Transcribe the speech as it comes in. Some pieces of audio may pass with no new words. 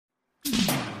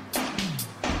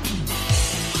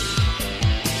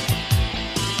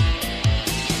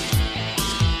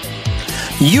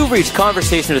You've reached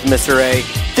Conversation with Mr. A.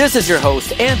 This is your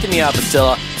host, Anthony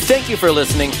Apostilla. Thank you for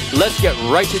listening. Let's get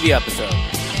right to the episode.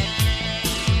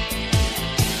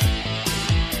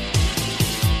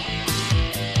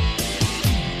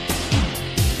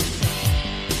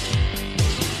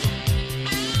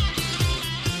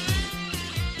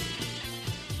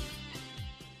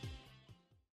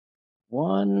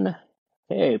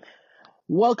 Hey,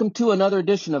 welcome to another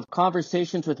edition of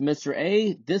Conversations with Mr.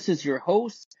 A. This is your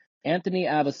host, Anthony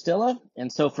Abastilla.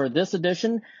 And so for this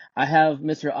edition, I have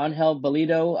Mr. Angel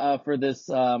Bellido for this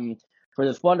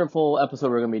wonderful episode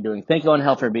we're going to be doing. Thank you,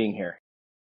 Angel, for being here.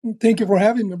 Thank you for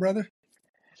having me, brother.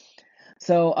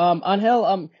 So,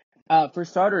 Angel, for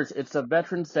starters, it's a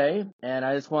Veterans Day, and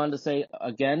I just wanted to say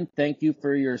again, thank you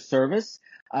for your service.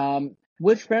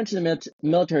 Which branch of the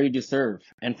military do you serve,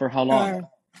 and for how long?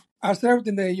 I served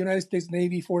in the United States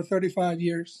Navy for 35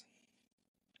 years.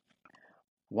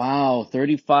 Wow,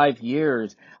 35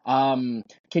 years. Can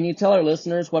you tell our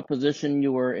listeners what position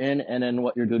you were in and then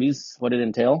what your duties, what it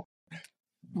entail?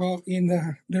 Well, in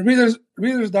the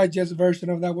Reader's Digest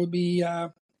version of that would be,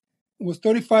 was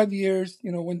 35 years,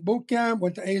 went boot camp,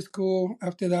 went to A school.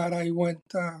 After that, I went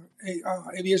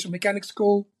aviation mechanic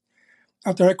school.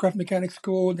 After aircraft mechanic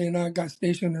school, then I got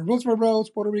stationed in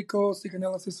Roosevelt, Puerto Rico,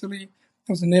 Sigonella, Sicily.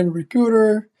 I was a Navy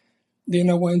recruiter.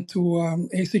 Then I went to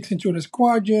A6 Intuitive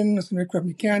Squadron as an aircraft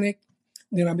mechanic.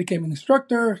 Then I became an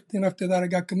instructor. Then after that, I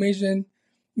got commissioned,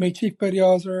 made chief petty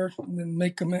officer, and then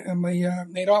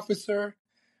made officer.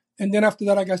 And then after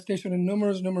that, I got stationed in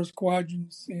numerous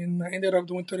squadrons, and I ended up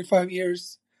doing 35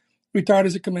 years, retired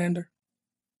as a commander.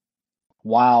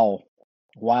 Wow,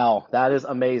 that is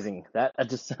amazing. That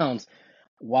just sounds,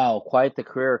 wow, quite the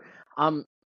career.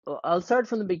 I'll start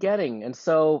from the beginning. And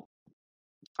so,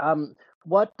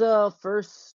 what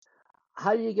first?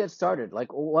 How did you get started? Like,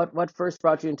 what first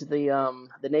brought you into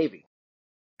the Navy?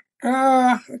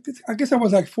 I guess I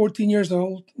was like 14 years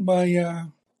old. My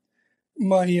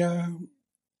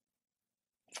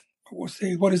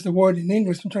what is the word in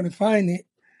English? I'm trying to find it.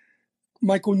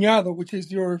 My cuñado, which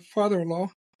is your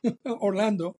father-in-law,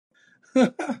 Orlando,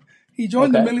 he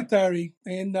joined the Okay. military,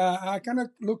 and I kind of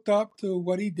looked up to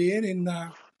what he did in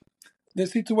the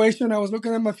situation. I was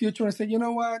looking at my future and I said, you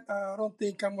know what? I don't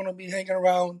think I'm going to be hanging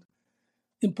around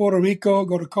in Puerto Rico,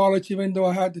 go to college, even though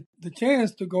I had the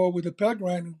chance to go with the Pell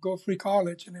Grant and go free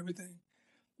college and everything.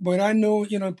 But I knew,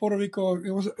 in Puerto Rico,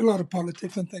 it was a lot of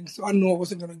politics and things. So I knew I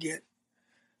wasn't going to get,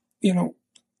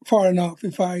 far enough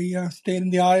if I stayed in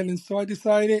the island. So I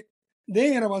decided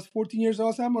then I was 14 years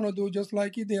old. So I'm going to do just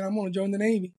like he did. I'm going to join the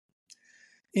Navy.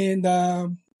 And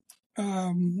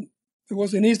it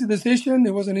was an easy decision.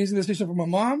 It was an easy decision for my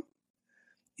mom.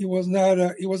 It was not.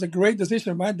 It was a great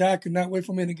decision. My dad could not wait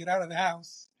for me to get out of the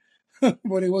house,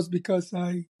 but it was because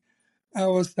I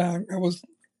was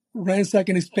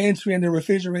ransacking his pantry and the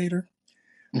refrigerator.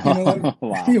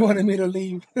 Wow. He wanted me to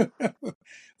leave.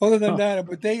 Other than that,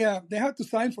 but they had to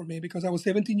sign for me because I was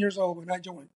 17 years old when I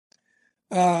joined.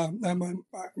 My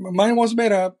mind was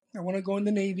made up. I want to go in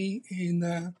the Navy, and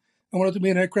I wanted to be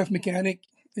an aircraft mechanic,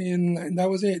 and that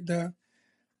was it. The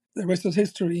rest is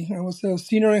history. I was a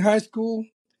senior in high school.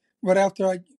 Right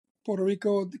after Puerto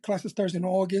Rico, the class starts in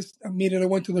August. Immediately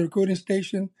went to the recruiting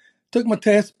station, took my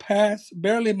test, passed,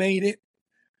 barely made it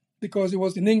because it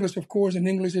was in English, of course, and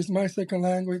English is my second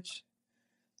language.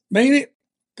 Made it,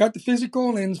 got the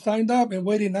physical, and signed up and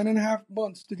waited 9.5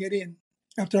 months to get in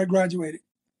after I graduated.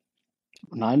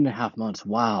 9.5 months.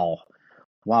 Wow.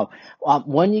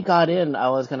 When you got in, I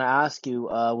was going to ask you,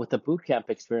 with the boot camp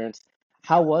experience,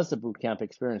 how was the boot camp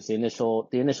experience? The initial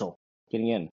getting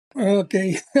in.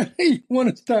 Okay, you want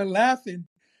to start laughing.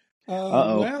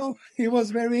 Uh-oh. Well, it was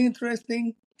very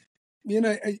interesting.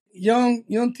 A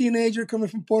young teenager coming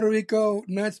from Puerto Rico,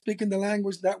 not speaking the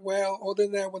language that well, other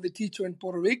than what the teacher in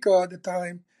Puerto Rico at the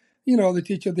time, the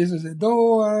teacher, this is the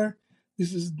door,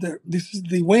 this is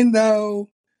the window,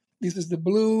 this is the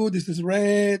blue, this is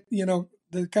red,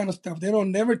 the kind of stuff. They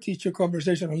don't never teach you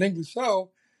conversational English.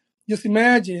 So just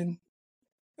imagine,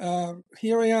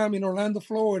 here I am in Orlando,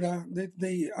 Florida.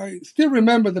 I still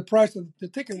remember the price of the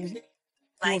ticket was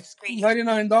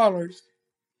 $99.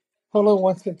 Hold on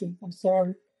one second. I'm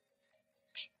sorry.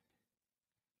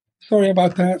 Sorry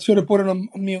about that. Should have put it on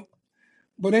mute.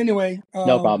 But anyway,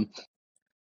 No problem.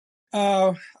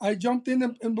 I jumped in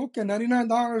and booked a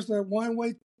 $99 one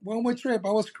way trip.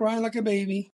 I was crying like a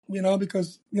baby,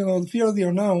 because the fear of the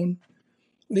unknown,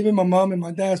 leaving my mom and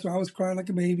my dad. So I was crying like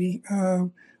a baby.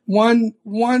 One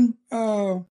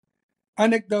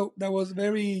anecdote that was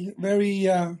very very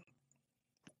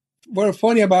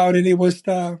funny about it. It was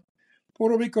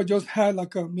Puerto Rico just had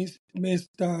like a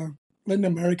missed Latin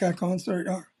America concert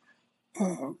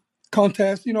uh,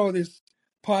 contest, this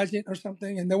pageant or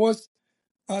something. And there was,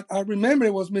 I remember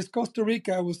it was Miss Costa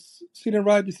Rica was sitting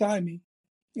right beside me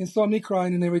and saw me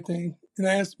crying and everything, and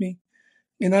asked me,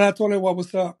 and then I told her what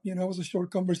was up. It was a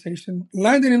short conversation.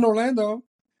 Landing in Orlando,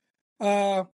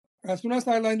 uh, as soon as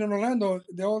I landed in Orlando,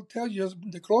 they all tell you just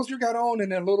the clothes you got on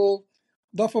and a little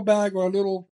duffel bag or a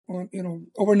little,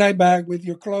 overnight bag with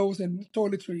your clothes and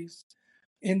toiletries.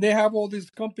 And they have all these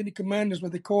company commanders,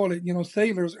 what they call it,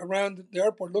 sailors around the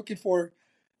airport looking for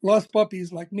lost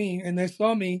puppies like me. And they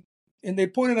saw me and they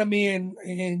pointed at me,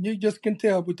 and you just can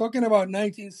tell. We're talking about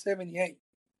 1978.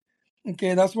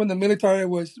 Okay, that's when the military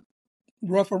was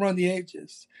rough around the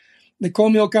edges. They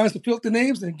called me all kinds of filthy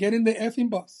names and get in the effing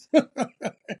bus.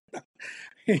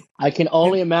 I can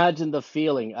And, only imagine the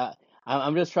feeling.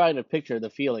 I'm just trying to picture the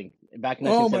feeling back in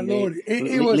oh my 1978, lord,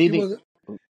 it leaving. was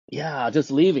Yeah,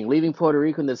 just leaving Puerto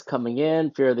Rico and just coming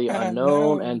in, fear of the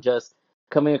unknown, no. and just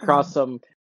coming Uh, across some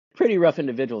pretty rough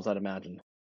individuals, I'd imagine.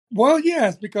 well,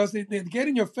 yes, because they get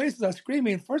in your faces are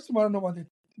screaming. First of all, I don't know what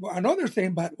well, I know they're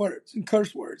saying bad words and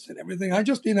curse words and everything. I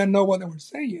just didn't know what they were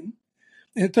saying.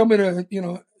 And they told me to,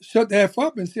 shut the F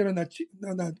up and sit on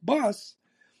that bus.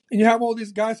 And you have all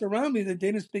these guys around me that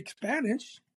didn't speak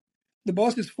Spanish. The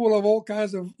bus is full of all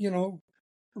kinds of,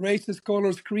 races,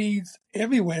 colors, creeds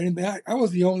everywhere. And I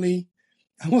was the only,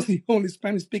 I was the only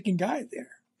Spanish speaking guy there.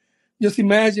 Just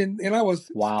imagine, and I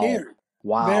was Wow, scared,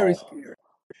 very wow. scared.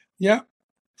 Yeah.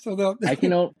 So I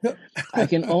can o- I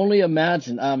can only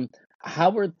imagine.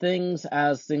 How were things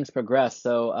as things progressed?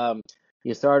 So,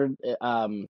 you started,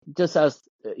 just as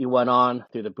you went on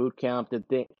through the boot camp.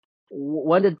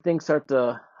 When did things start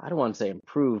to, I don't want to say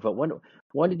improve, but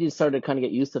when did you start to kind of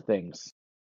get used to things?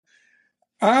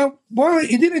 well,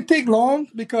 it didn't take long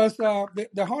because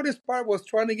the hardest part was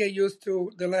trying to get used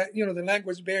to the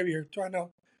language barrier, trying to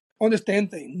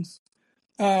understand things.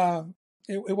 Uh,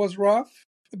 it was rough,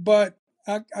 but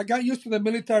I got used to the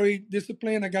military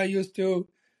discipline. I got used to,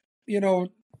 you know,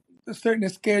 a certain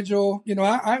schedule.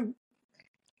 I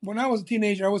when I was a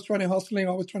teenager, I was trying to hustling.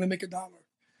 I was trying to make $1.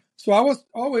 So I was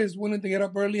always willing to get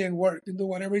up early and work and do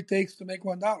whatever it takes to make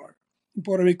 $1 in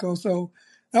Puerto Rico. So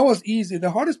that was easy.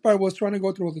 The hardest part was trying to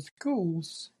go through the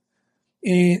schools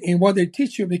and what they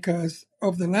teach you because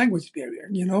of the language barrier.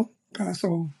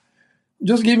 So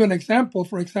just give you an example.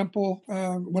 For example,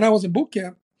 when I was in boot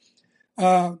camp,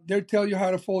 they tell you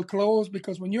how to fold clothes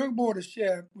because when you're on board a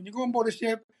ship, when you go on board a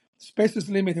ship, space is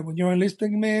limited. When you're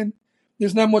enlisting man,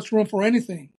 there's not much room for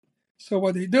anything. So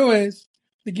what they do is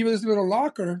they give you this little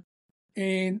locker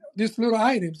and these little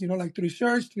items, like 3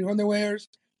 shirts, 3 underwears,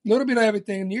 a little bit of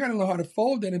everything. And you gotta know how to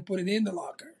fold it and put it in the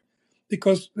locker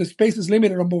because the space is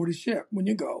limited on board the ship when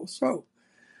you go. So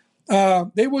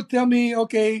they would tell me,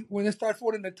 okay, when they start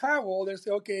folding the towel, they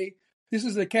say, okay, this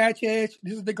is the catch edge,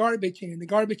 this is the garbage can. The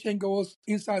garbage can goes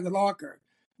inside the locker.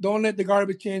 Don't let the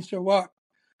garbage can show up.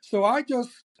 So I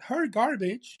just heard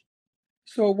garbage.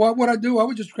 So what would I do? I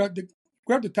would just grab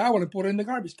the towel and put it in the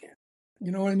garbage can.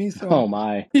 You know what I mean? So Oh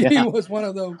my, it yeah. was one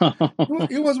of those.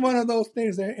 It was one of those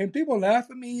things, and people laugh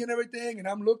at me and everything, and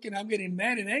I'm getting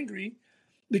mad and angry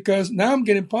because now I'm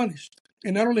getting punished,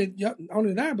 and not only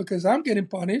that, because I'm getting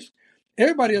punished,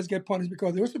 everybody else get punished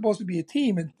because they were supposed to be a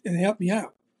team and help me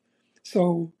out.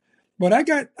 So, but I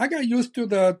got used to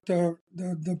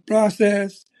the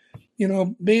process,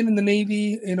 being in the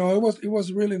Navy. It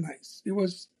was really nice.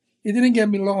 It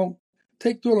didn't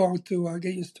take too long to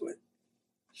get used to it.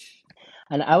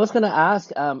 And I was going to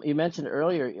ask, you mentioned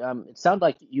earlier, it sounded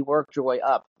like you worked your way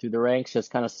up through the ranks, just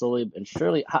kind of slowly and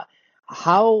surely.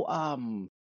 How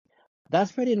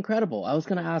that's pretty incredible. I was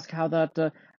going to ask how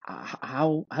that,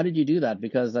 how did you do that?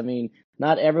 Because I mean,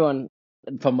 not everyone,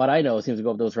 from what I know, seems to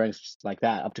go up those ranks just like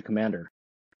that, up to commander.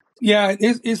 Yeah,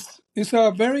 it's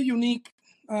a very unique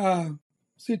uh,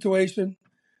 situation.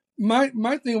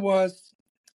 My thing was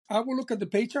I would look at the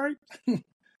pay chart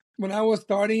when I was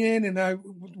starting in, and I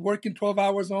was working 12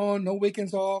 hours on, no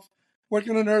weekends off,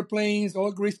 working on airplanes,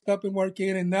 all greased up and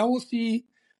working, and now we'll see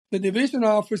the division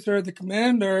officer, the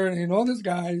commander, and all these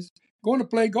guys going to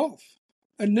play golf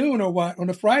at noon or what on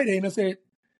a Friday, and I said,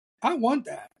 I want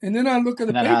that. And then I look at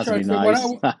the That pay has to chart be and say,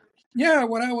 nice. yeah,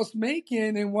 what I was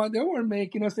making and what they were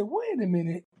making. I said, wait a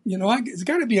minute, it's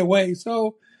got to be a way.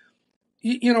 So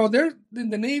there's in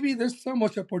the Navy, there's so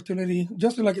much opportunity.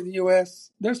 Just like in the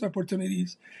U.S., there's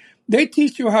opportunities. They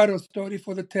teach you how to study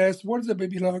for the test, what the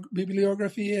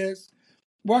bibliography is,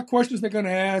 what questions they're going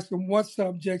to ask, and what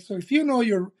subjects. So if you know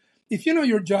your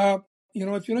job,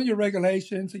 if you know your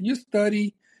regulations and you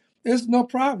study, there's no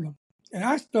problem. And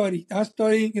I studied,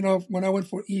 when I went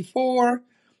for E4,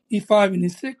 E5, and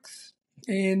E6.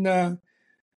 and I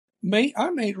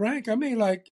made rank. I made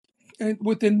like, and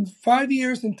within 5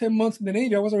 years and 10 months in the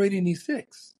Navy, I was already in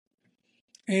E6,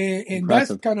 and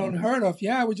that's Impressive. kind of unheard of.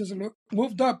 Yeah, we just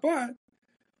moved up, but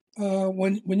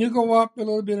when you go up a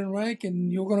little bit in rank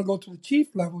and you're going to go to the chief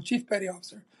level, chief petty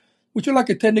officer, which you're like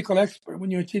a technical expert when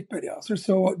you're a chief petty officer.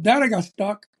 So that I got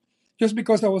stuck just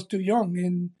because I was too young,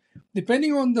 and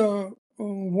depending on the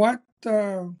what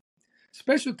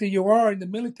specialty you are in the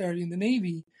military, in the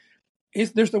Navy,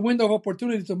 there's a window of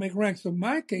opportunity to make rank. So in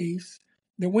my case,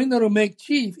 the window to make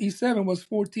chief E7 was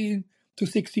 14 to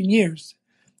 16 years.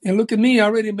 And look at me, I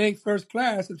already made first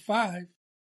class at 5,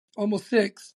 almost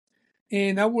 6,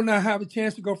 and I would not have a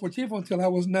chance to go for chief until I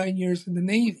was 9 years in the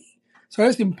Navy. So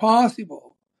it's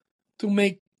impossible to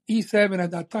make E7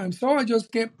 at that time. So I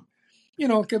just kept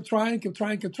trying, kept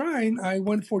trying, kept trying. I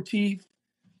went for chief.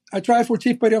 I tried for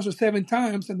chief petty officer 7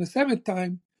 times, and the seventh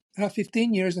time I had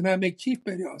 15 years, and I make chief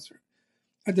petty officer.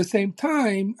 At the same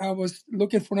time, I was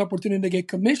looking for an opportunity to get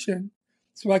commissioned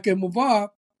so I can move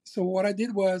up. So what I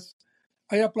did was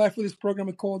I applied for this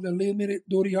program called the Limited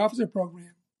Duty Officer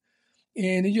Program.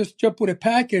 And you just put a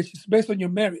package. It's based on your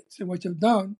merits and what you've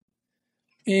done.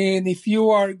 And if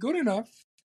you are good enough,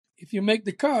 if you make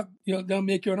the cut, they'll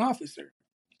make you an officer.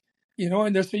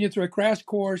 And they'll send you to a crash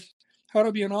course, how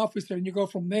to be an officer, and you go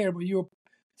from there. But you're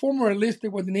former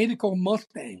enlisted what the Navy call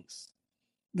Mustangs.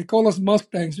 They call us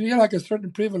Mustangs. We have like a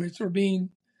certain privilege for being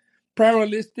prior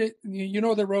enlisted. You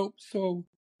know the ropes, so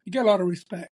you get a lot of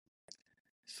respect.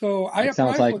 So I It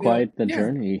sounds applied like for the quite the yeah,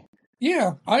 journey.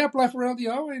 yeah. I applied for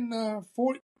LDO in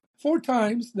four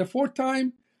times. The fourth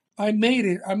time I made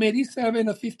it. I made E7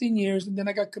 of 15 years, and then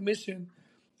I got commissioned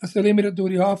as a limited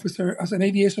duty officer, as an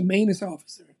aviation maintenance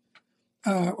officer,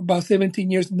 about 17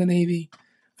 years in the Navy.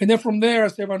 And then from there, I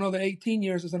served another 18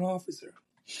 years as an officer.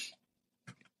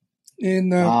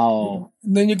 And Wow.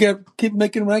 then you keep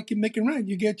making rank, keep making rank.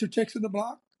 You get your checks in the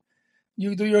block.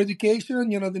 You do your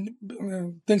education.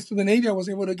 Thanks to the Navy, I was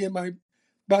able to get my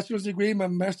bachelor's degree, my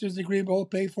master's degree, all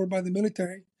paid for by the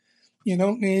military.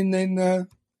 And then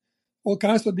all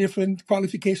kinds of different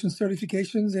qualifications,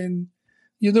 certifications, and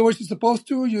you do what you're supposed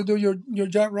to. You do your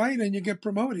job right, and you get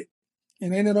promoted.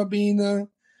 And I ended up being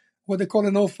what they call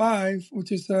an O5,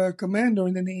 which is a commander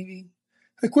in the Navy,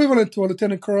 equivalent to a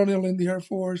lieutenant colonel in the Air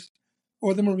Force,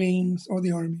 or the Marines, or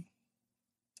the Army.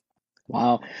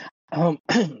 Wow. Um,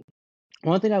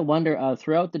 one thing I wonder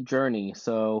throughout the journey,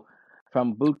 so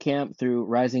from boot camp through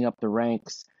rising up the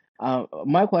ranks,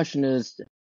 my question is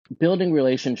building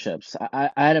relationships.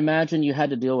 I'd imagine you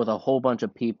had to deal with a whole bunch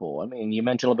of people. I mean, you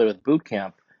mentioned a little bit with boot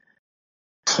camp,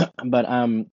 but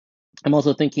I'm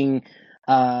also thinking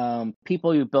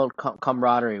people you built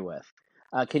camaraderie with.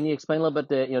 Can you explain a little bit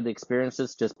the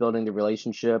experiences, just building the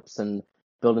relationships and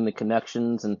building the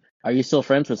connections, and are you still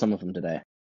friends with some of them today?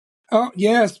 Oh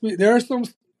yes, there are some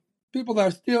people that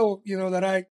are still,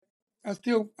 I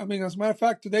still, I mean, as a matter of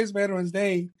fact, today's Veterans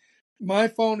Day. My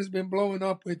phone has been blowing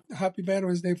up with Happy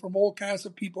Veterans Day from all kinds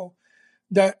of people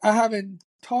that I haven't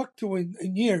talked to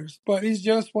in years. But it's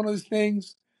just one of those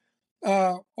things.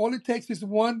 All it takes is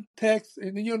one text,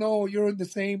 and then you're on the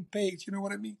same page. You know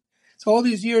what I mean? So all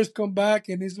these years come back,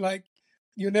 and it's like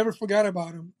you never forgot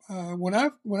about them. When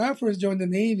I first joined the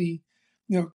Navy,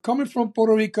 coming from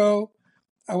Puerto Rico,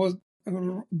 I was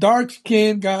a dark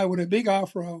skinned guy with a big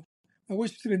afro. I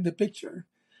wish you could see in the picture.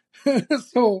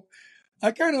 So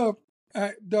I kind of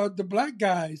the black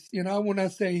guys, I would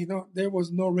not say there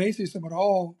was no racism at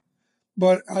all,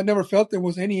 but I never felt there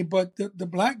was any. But the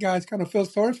black guys kind of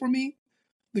felt sorry for me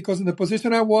because in the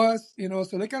position I was,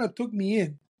 so they kind of took me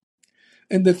in.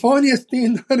 And the funniest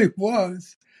thing that it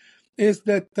was is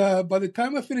that by the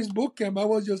time I finished boot camp, I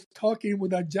was just talking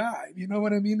with a jive. You know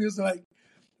what I mean? It's like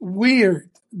weird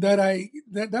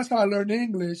that's how I learned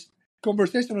English,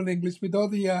 conversational English with all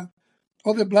the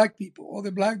black people, all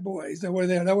the black boys that were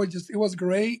there. It was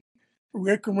great.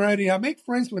 Weird camaraderie. I make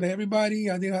friends with everybody.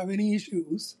 I didn't have any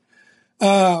issues.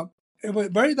 Uh, it was a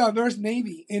very diverse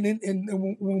Navy, and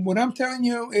what I'm telling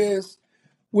you is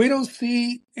we don't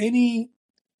see any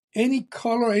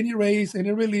color, any race,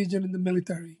 any religion in the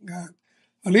military.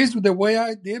 At least with the way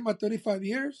I did my 35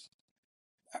 years,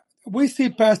 we see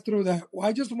past through that.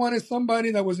 I just wanted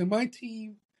somebody that was in my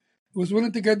team who was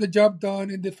willing to get the job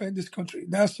done and defend this country.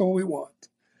 That's all we want.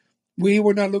 We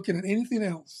were not looking at anything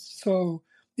else. So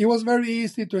it was very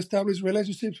easy to establish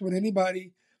relationships with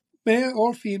anybody, male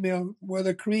or female,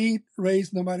 whether creed,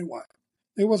 race, no matter what.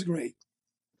 It was great.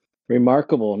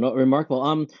 Remarkable, no,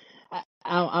 remarkable.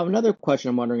 Another question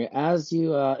I'm wondering, as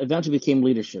you eventually became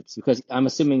leaderships, because I'm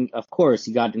assuming, of course,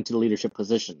 you got into leadership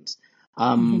positions.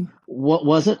 Hmm. What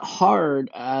was it hard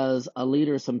as a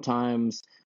leader sometimes,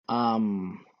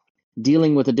 um,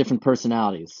 dealing with the different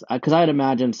personalities? Because I'd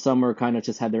imagine some are kind of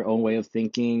just had their own way of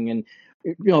thinking and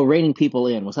reining people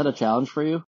in. Was that a challenge for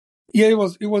you? Yeah, it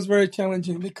was very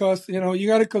challenging because you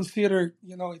got to consider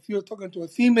if you're talking to a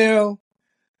female,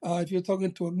 if you're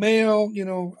talking to a male,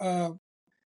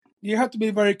 you have to be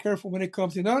very careful when it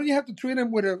comes to. Not only you have to treat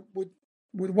them with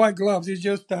white gloves. It's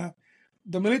just the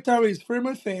military is firm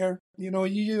and fair.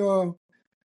 You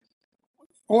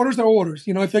orders are orders.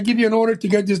 If I give you an order to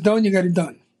get this done, you get it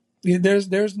done. Yeah,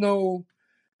 there's no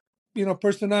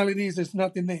personalities. There's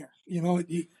nothing there.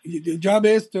 The job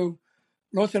is to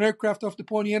launch an aircraft off the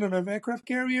pointy end of an aircraft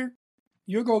carrier.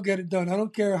 You go get it done. I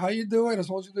don't care how you do it, as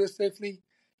long as you do it safely.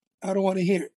 I don't want to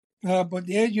hear it. But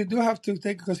yeah, you do have to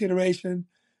take into consideration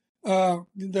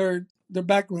their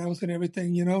backgrounds and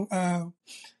everything.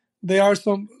 There are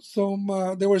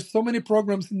there were so many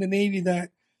programs in the Navy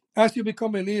that as you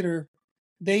become a leader,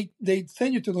 they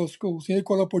send you to those schools.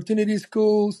 Equal opportunity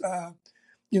schools,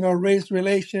 race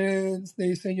relations.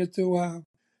 They send you to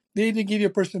they even give you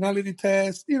a personality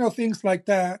test, things like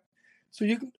that. So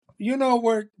you know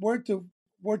where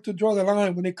to draw the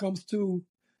line when it comes to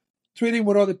treating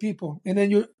with other people. And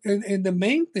then and the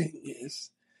main thing is,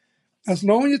 as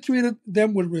long as you treated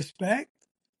them with respect,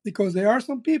 because there were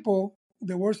some people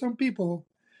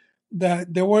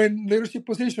that they were in leadership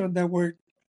position that were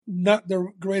not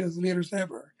the greatest leaders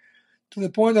ever. To the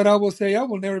point that I will say I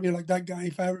will never be like that guy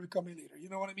if I ever become a leader. You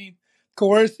know what I mean?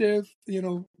 Coercive,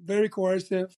 very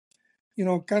coercive,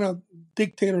 kind of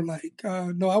dictator like.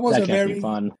 No, I was That a can't be very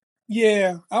fun.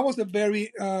 yeah, I was a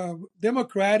very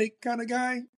democratic kind of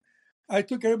guy. I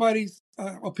took everybody's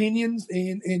opinions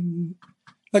and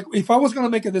like if I was gonna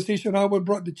make a decision, I would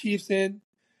brought the chiefs in,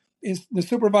 is the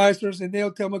supervisors, and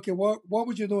they'll tell me, okay, what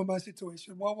would you do in my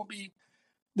situation? What would be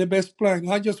the best plan?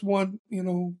 I just want,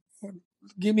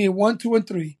 give me one, two, and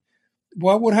three.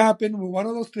 What would happen with one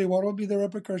of those three? What would be the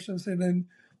repercussions? And then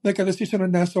make a decision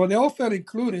on that. So they all felt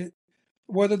included,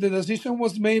 whether the decision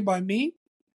was made by me,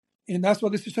 and that's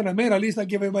what decision I made. At least I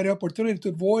give everybody opportunity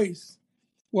to voice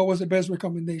what was the best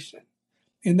recommendation.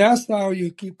 And that's how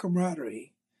you keep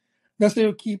camaraderie. That's how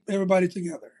you keep everybody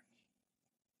together.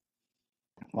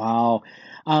 Wow.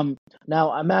 Um,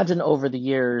 Now imagine over the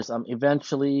years,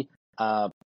 eventually, uh,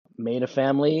 made a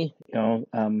family,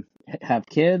 have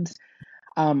kids.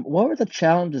 What were the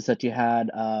challenges that you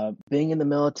had, being in the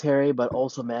military, but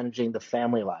also managing the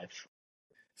family life?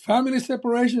 Family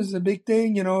separation is a big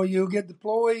thing. You get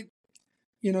deployed.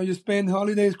 You spend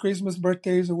holidays, Christmas,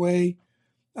 birthdays away.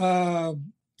 Uh,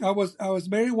 I was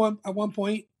married at one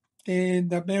point, and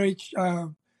the marriage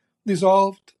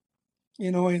dissolved.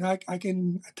 And I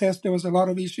can attest there was a lot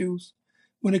of issues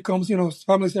when it comes,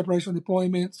 family separation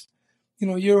deployments.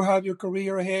 You have your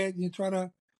career ahead, you're trying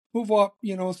to move up,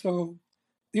 so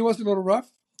it was a little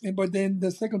rough. But then the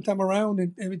second time around,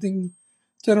 and everything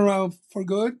turned around for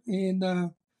good,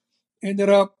 and ended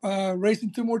up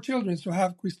raising two more children. So I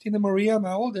have Christina Maria,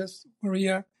 my oldest,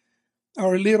 Maria.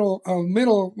 Our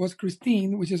middle was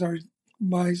Christine, which is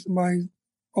my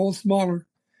old smaller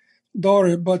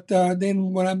daughter. But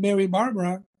then when I married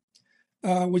Barbara,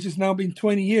 which has now been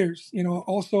 20 years,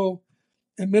 also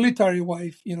a military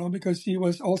wife, because she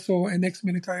was also an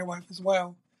ex-military wife as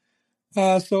well.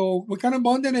 So we kind of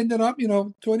bonded, ended up,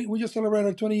 20, we just celebrated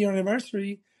our 20-year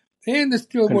anniversary, and we're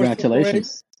still separated.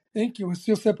 Congratulations. Thank you. We're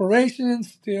still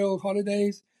separations, still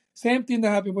holidays. Same thing that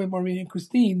happened with Marie and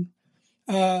Christine.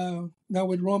 Now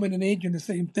with Roman and Adrian, the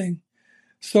same thing.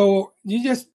 So you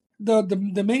just,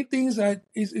 the main things that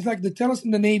is like they tell us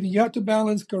in the Navy, you have to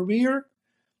balance career,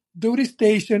 duty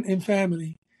station, and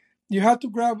family. You have to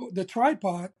grab the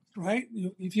tripod, right?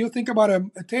 If you think about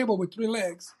a table with three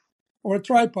legs or a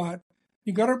tripod,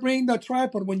 you got to bring the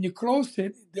tripod. When you close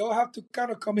it, they'll have to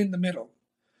kind of come in the middle.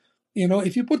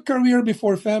 If you put career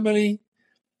before family,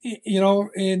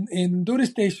 in duty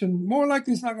station, more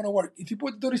likely it's not going to work. If you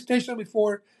put duty station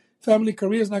before family,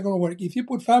 career is not going to work. If you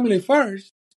put family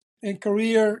first and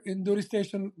career in duty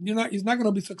station, it's not going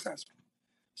to be successful.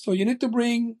 So you need to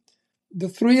bring the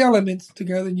three elements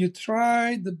together, and you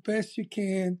try the best you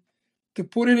can to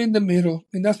put it in the middle,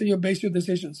 and that's what you base your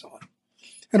decisions on.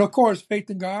 And of course, faith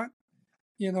in God,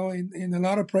 in a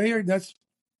lot of prayer. That's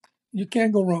you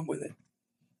can't go wrong with it.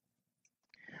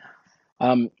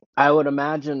 I would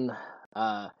imagine,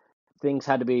 uh, things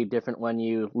had to be different when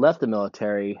you left the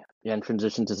military and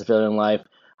transitioned to civilian life.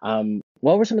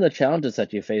 What were some of the challenges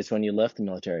that you faced when you left the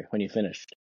military, when you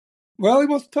finished? Well, it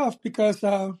was tough because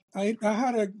I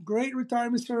had a great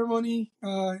retirement ceremony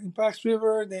in Pax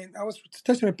River. Then I was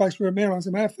stationed in Pax River, Maryland. As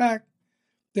a matter of fact,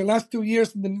 the last 2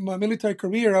 years in my military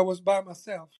career, I was by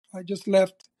myself. I just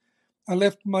left. I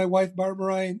left my wife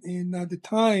Barbara and at the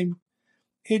time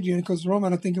Adrian, because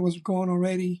Roman, I think it was gone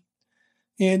already.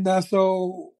 And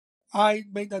so I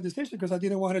made that decision because I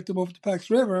didn't want her to move to Pax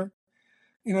River,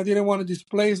 and I didn't want to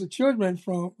displace the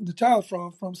child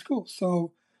from school.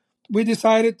 So we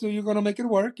decided to you're gonna make it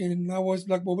work, and I was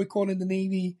like what we call in the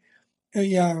Navy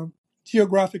a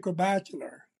geographical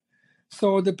bachelor.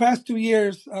 So the past 2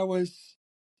 years I was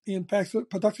in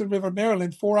Patuxent River,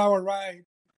 Maryland, 4 hour ride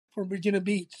from Virginia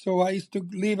Beach. So I used to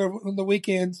leave on the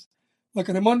weekends. Like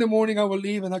on a Monday morning, I would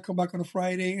leave and I come back on a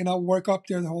Friday, and I'll work up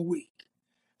there the whole week.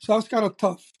 So that was kind of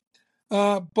tough.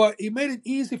 But it made it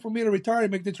easy for me to retire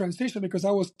and make the transition because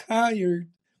I was tired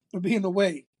of being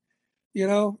away,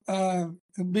 and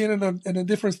being in a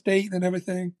different state and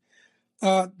everything.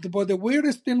 But the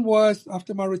weirdest thing was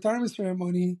after my retirement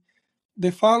ceremony,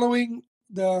 the following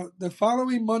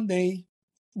Monday,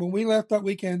 when we left that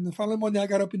weekend, the following Monday I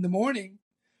got up in the morning.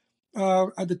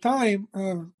 At the time,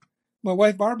 my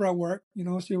wife Barbara worked.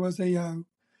 She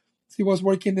was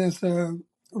working as a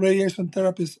radiation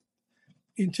therapist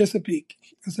in Chesapeake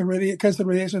as a cancer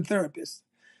radiation therapist.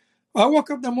 I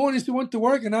woke up the morning, she went to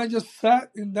work, and I just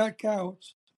sat in that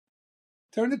couch,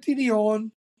 turned the TV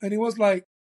on, and it was like,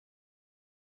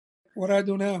 what do I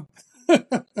do now?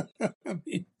 I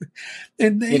mean,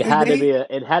 It had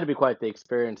to be quite the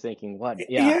experience thinking, what,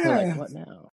 yeah, like, yeah, what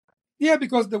now? yeah,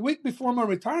 because the week before my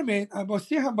retirement, I was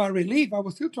still have my relief. I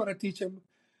was still trying to teach him,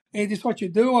 hey, this is what you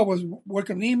do. I was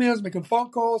working on emails, making phone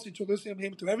calls, introducing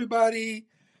him to everybody,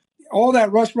 all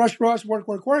that rush, rush, rush, work,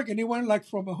 work, work. And he went like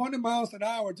from 100 miles an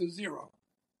hour to zero.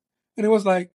 And it was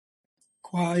like,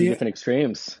 Two quiet, different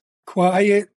extremes.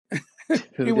 quiet.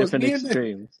 Two It was different me and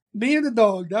extremes. the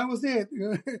dog. That was it.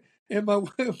 And my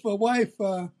wife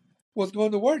was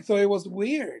going to work, so it was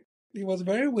weird. It was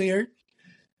very weird,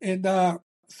 and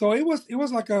so it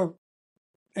was like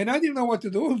and I didn't know what to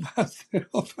do with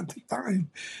myself at the time.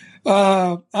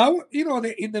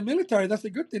 In the military, that's a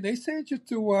good thing. They send you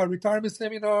to retirement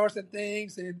seminars and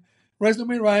things and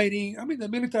resume writing. I mean, the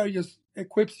military just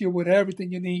equips you with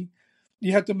everything you need.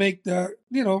 You have to make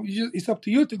it's up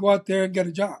to you to go out there and get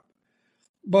a job.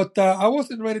 But I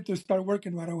wasn't ready to start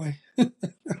working right away.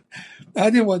 I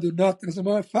didn't want to do nothing. As a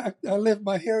matter of fact, I let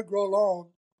my hair grow long,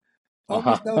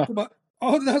 almost down Uh-huh. to my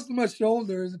almost down to my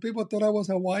shoulders. People thought I was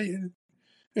Hawaiian.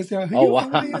 They said, "Are Oh you wow.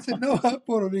 Hawaiian?" I said, "No, I'm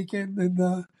Puerto Rican."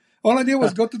 And all I did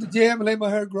was go to the gym and let my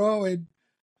hair grow and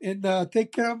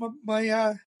take care of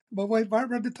my wife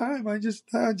Barbara at the time. I just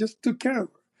took care of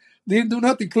her. Didn't do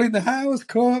nothing. Clean the house,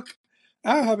 cook.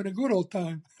 I was having a good old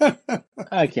time.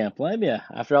 I can't blame you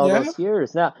after all Yeah, those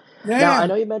years. Now I yeah.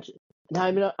 know you mentioned.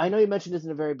 Now I know you mentioned this in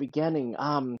the very beginning.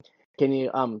 Can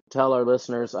you tell our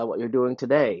listeners what you're doing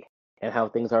today and how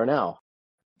things are now?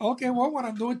 Okay, well, what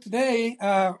I'm doing today,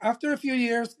 after a few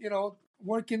years,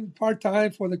 working part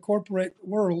time for the corporate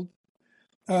world,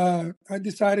 I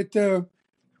decided to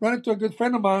run into a good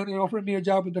friend of mine and offered me a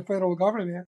job with the federal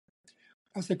government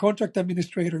as a contract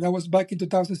administrator. That was back in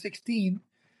 2016,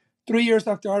 3 years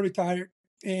after I retired,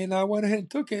 and I went ahead and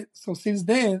took it. So since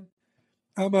then,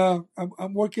 I'm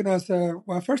working I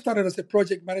first started as a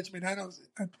project management analyst.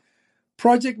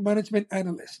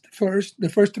 First, the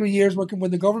first 3 years working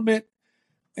with the government,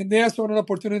 and then I saw an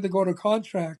opportunity to go to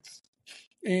contracts.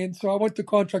 And so I went to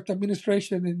contract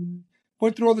administration and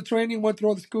went through all the training, went through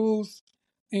all the schools.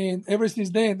 And ever since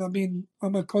then, I mean,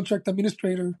 I'm a contract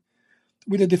administrator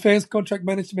with the Defense Contract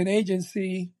Management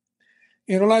Agency.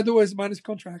 And all I do is manage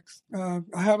contracts. I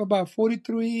have about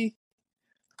 43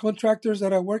 contractors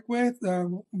that I work with,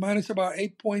 manage about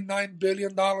 $8.9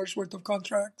 billion worth of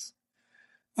contracts.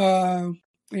 Uh,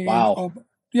 and Wow.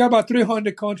 yeah, about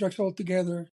 300 contracts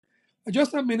altogether. I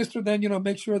just administer them,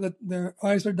 make sure that the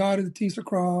I's are dotted, the T's are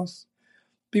crossed,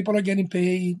 people are getting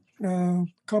paid,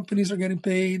 companies are getting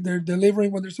paid, they're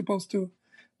delivering what they're supposed to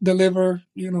deliver,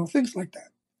 things like that.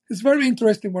 It's very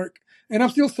interesting work. And I'm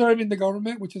still serving the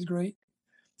government, which is great.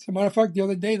 As a matter of fact, the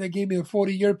other day they gave me a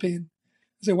 40-year pin.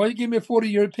 I said, why you give me a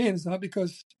 40-year pin? It's not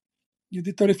because you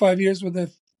did 35 years with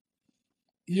the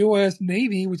U.S.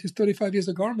 Navy, which is 35 years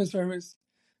of government service,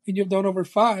 and you've done over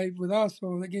 5 with us,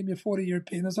 so they gave me a 40-year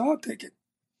pin. I said, I'll take it.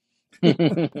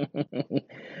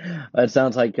 It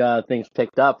sounds like things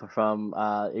picked up from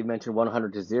you mentioned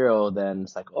 100 to 0, then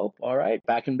it's like, oh, all right,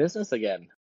 back in business again.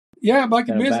 Yeah, back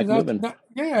in Kind of business. back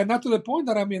moving. Not to the point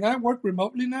that I work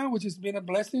remotely now, which has been a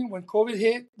blessing. When COVID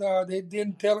hit, they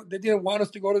didn't want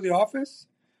us to go to the office,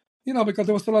 because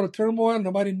there was a lot of turmoil.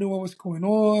 Nobody knew what was going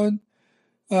on.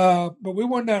 But we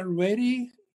were not ready.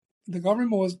 The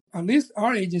government was, at least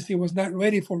our agency was not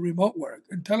ready for remote work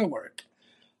and telework.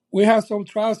 we had some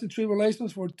trials and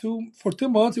tribulations for 2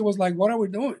 months. It was like, what are we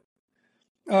doing?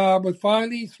 But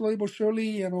finally, slowly but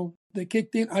surely, they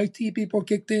kicked in. IT people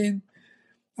kicked in,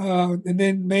 and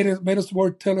then made us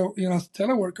work as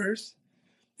teleworkers.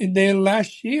 And then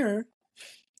last year,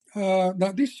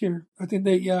 not this year, I think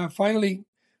they finally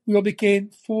we all became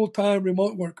full-time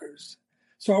remote workers.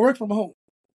 So I work from home.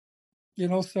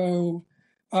 So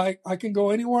I can go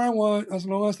anywhere I want as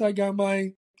long as I got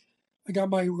my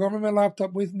government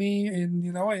laptop with me, and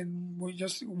we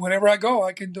just whenever I go,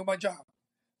 I can do my job,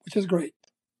 which is great.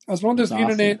 As long as That's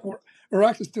there's awesome. internet or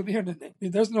access to the internet.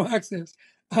 If there's no access,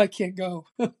 I can't go.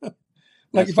 Like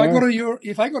That's fair.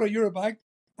 If I go to Europe,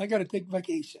 I got to take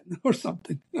vacation or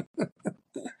something.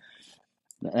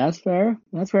 That's fair.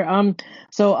 That's fair.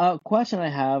 So a question I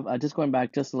have, just going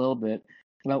back just a little bit,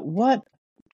 what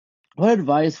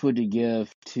advice would you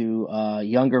give to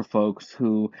younger folks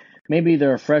who maybe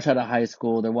they're fresh out of high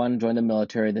school, they want to join the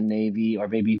military, the Navy, or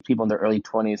maybe people in their early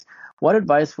 20s? What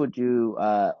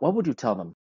would you tell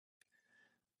them?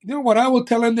 What I will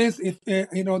tell them is, if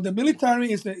the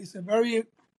military is a very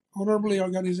honorable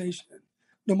organization.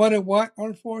 No matter what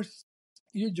armed force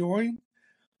you join,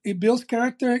 it builds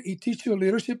character. It teaches you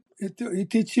leadership. It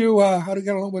teaches you how to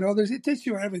get along with others. It teaches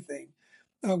you everything.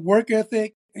 Work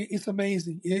ethic. It's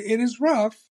amazing. It is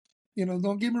rough.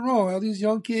 Don't get me wrong. All these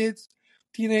young kids,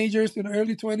 teenagers in the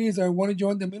early 20s that want to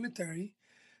join the military.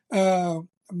 Uh,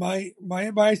 my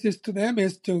advice is to them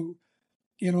is to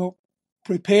you know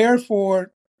prepare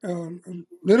for a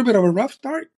little bit of a rough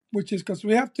start, which is because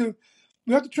we have to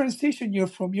transition you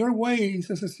from your ways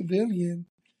as a civilian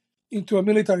into a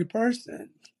military person.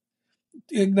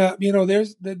 And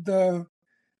there's the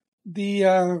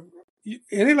it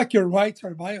ain't like your rights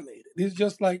are violated. It's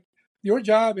just like your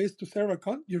job is to serve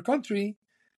your country,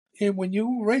 and when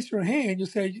you raise your hand, you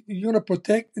say you're going to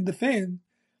protect and defend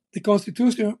the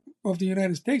Constitution of the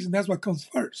United States, and that's what comes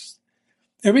first.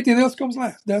 Everything else comes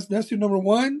last. That's your number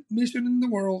one mission in the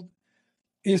world,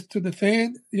 is to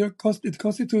defend the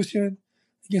Constitution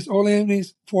against all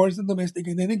enemies, foreign and domestic.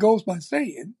 And then it goes by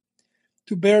saying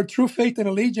to bear true faith and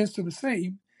allegiance to the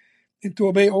same, and to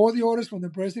obey all the orders from the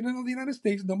President of the United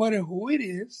States, no matter who it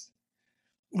is,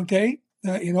 okay?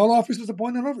 And all officers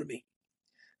appointed over me.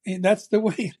 And that's the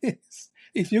way it is.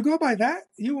 If you go by that,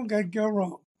 you won't go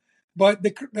wrong. But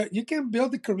you can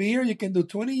build a career. You can do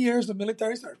 20 years of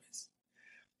military service.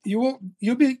 You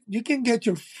can get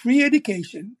your free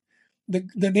education.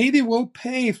 The Navy will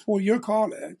pay for your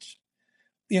college.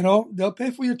 They'll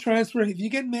pay for your transfer. If you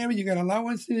get married, you get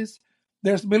allowances.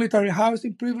 There's military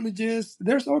housing privileges.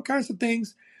 There's all kinds of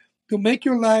things to make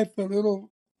your life a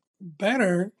little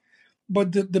better.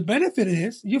 But the benefit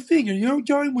is, you figure you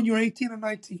join when you're 18 or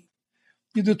 19.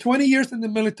 You do 20 years in the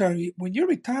military. When you're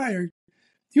retired,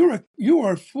 you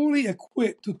are fully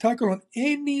equipped to tackle on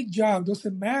any job.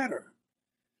 Doesn't matter.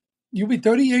 You'll be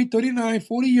 38, 39,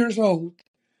 40 years old,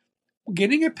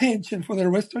 getting a pension for the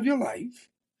rest of your life.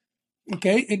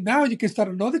 Okay, and now you can start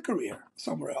another career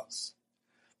somewhere else,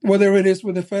 whether it is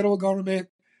with the federal government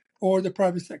or the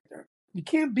private sector. You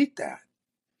can't beat that.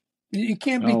 You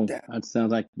can't beat Oh, that. that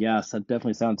sounds like, yes, that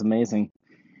definitely sounds amazing.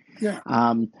 Yeah.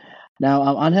 Um, Now,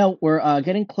 on how we're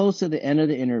getting close to the end of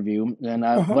the interview, and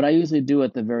Uh huh. what I usually do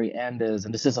at the very end is,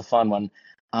 and this is a fun one,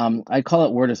 I call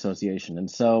it word association. And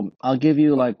so I'll give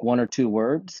you like one or two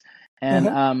words, Uh and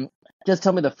huh. just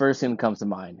tell me the first thing that comes to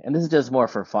mind. And this is just more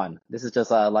for fun. This is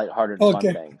just lighthearted, fun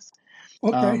Okay. things.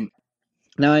 Okay. Um,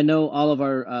 Now, I know all of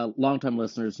our longtime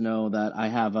listeners know that I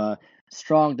have a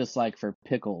strong dislike for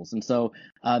pickles, and so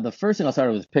the first thing I'll start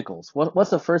with is pickles.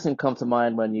 What's the first thing that comes to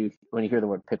mind when you hear the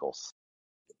word pickles?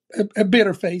 A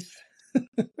bitter face.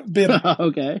 Bitter.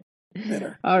 Okay.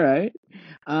 Bitter. All right.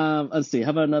 Let's see. How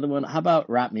about another one? How about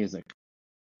rap music?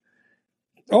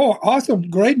 Oh, awesome.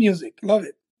 Great music. Love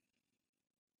it.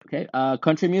 Okay.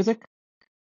 Country music?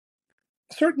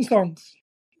 Certain songs.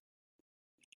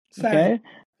 Sad. Okay.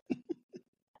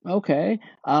 Okay.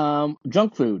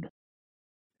 Junk food.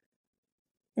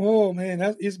 Oh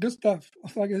man, it's good stuff. I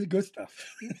feel like it's good stuff.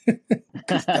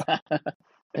 Good stuff.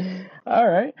 All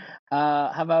right.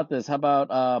 How about this? How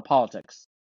about politics?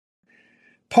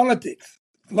 Politics.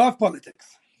 Love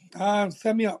politics.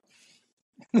 Set me up.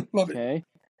 Love it. Okay.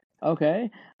 Okay.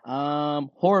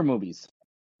 Horror movies.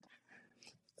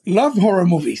 Love horror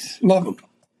movies. Love them.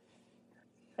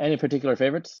 Any particular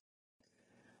favorites?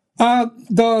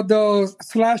 The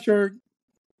slasher,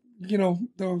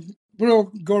 the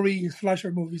real gory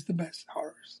slasher movies, the best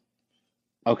horrors.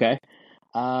 Okay.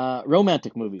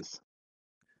 Romantic movies.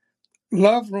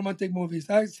 Love romantic movies.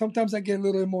 Sometimes I get a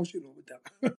little emotional with them.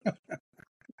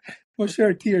 We'll share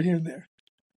a tear here and there.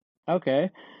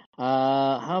 Okay.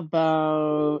 How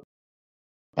about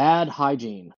bad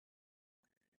hygiene?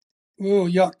 Oh,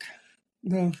 yuck.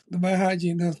 No, the bad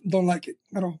hygiene, no, don't like it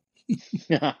at all.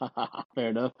 Fair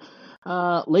enough.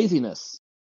 Laziness.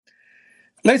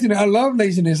 Laziness, I love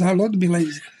laziness. I love to be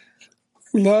lazy.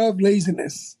 Love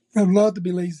laziness. I love to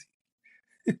be lazy.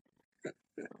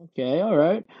 Okay, all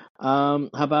right. How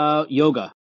about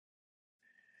yoga?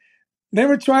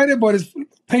 Never tried it, but it's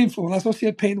painful. I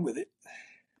associate pain with it.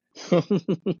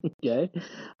 Okay.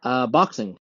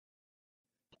 Boxing.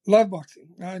 Love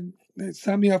boxing.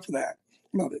 Sign me up for that.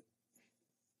 Love it.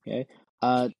 Okay.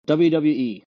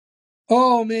 WWE.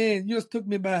 Oh man, you just took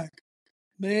me back.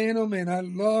 Man, oh man, I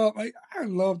love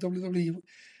WWE.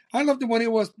 I loved it when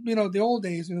it was, the old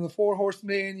days, the Four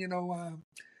Horsemen,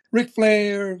 Ric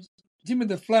Flair, Jimmy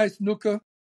the Flash Snuka,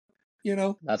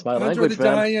 That's my Andre the language,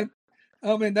 man. Giant.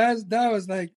 I mean, that was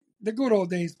like the good old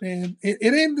days, man.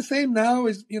 It ain't the same now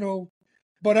as,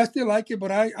 but I still like it.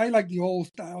 But I like the old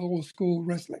style, old school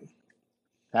wrestling.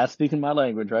 That's speaking my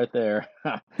language right there.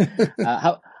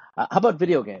 How about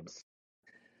video games?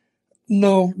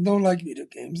 No, don't like video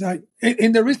games.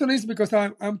 And the reason is because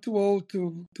I'm too old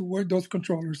to work those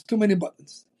controllers. Too many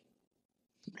buttons.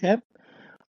 Okay.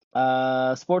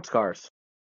 Sports cars.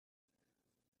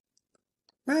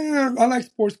 I like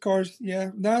sports cars.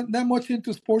 Yeah, not much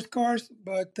into sports cars,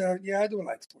 but yeah, I do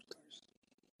like sports cars.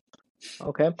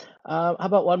 Okay. How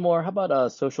about one more? How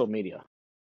about social media?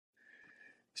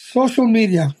 Social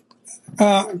media,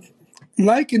 uh,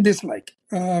 like and dislike.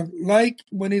 Like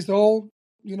when it's all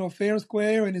fair and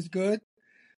square and it's good,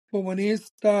 but when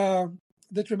it's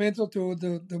detrimental to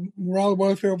the moral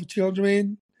welfare of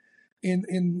children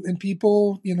and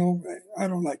people, I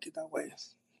don't like it that way.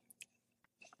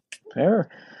 Fair.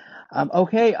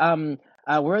 Okay.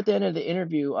 We're at the end of the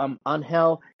interview.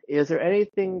 Angel, is there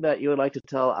anything that you would like to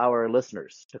tell our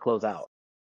listeners to close out?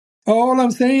 All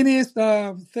I'm saying is,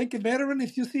 thank a veteran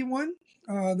if you see one.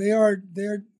 They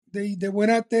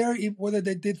went out there, whether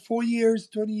they did 4 years,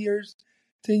 20 years,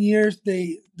 10 years.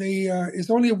 It's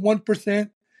only 1%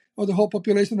 of the whole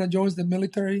population that joins the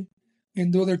military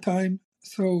and do their time.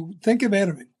 So thank a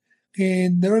veteran,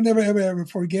 and never ever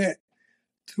forget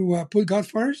to put God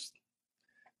first,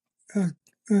 uh,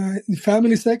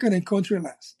 family second, and country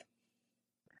last.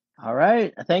 All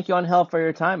right. Thank you, Angel, for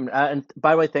your time. And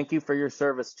by the way, thank you for your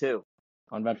service too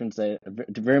on Veterans Day.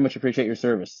 Very much appreciate your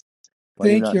service. What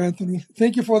you've Thank you, done. Anthony.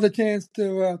 Thank you for the chance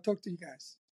to talk to you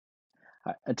guys.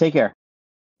 Take care.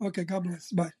 Okay, God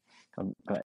bless. Bye.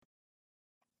 Bye.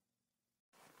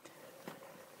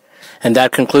 And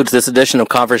that concludes this edition of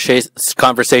Conversation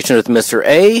with Mr.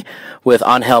 A with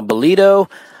Angel Bellido.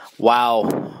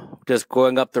 Wow, just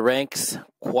going up the ranks,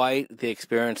 quite the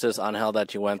experiences, Angel,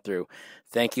 that you went through.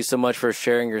 Thank you so much for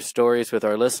sharing your stories with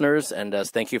our listeners, and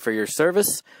thank you for your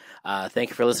service. Thank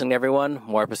you for listening, everyone.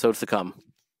 More episodes to come.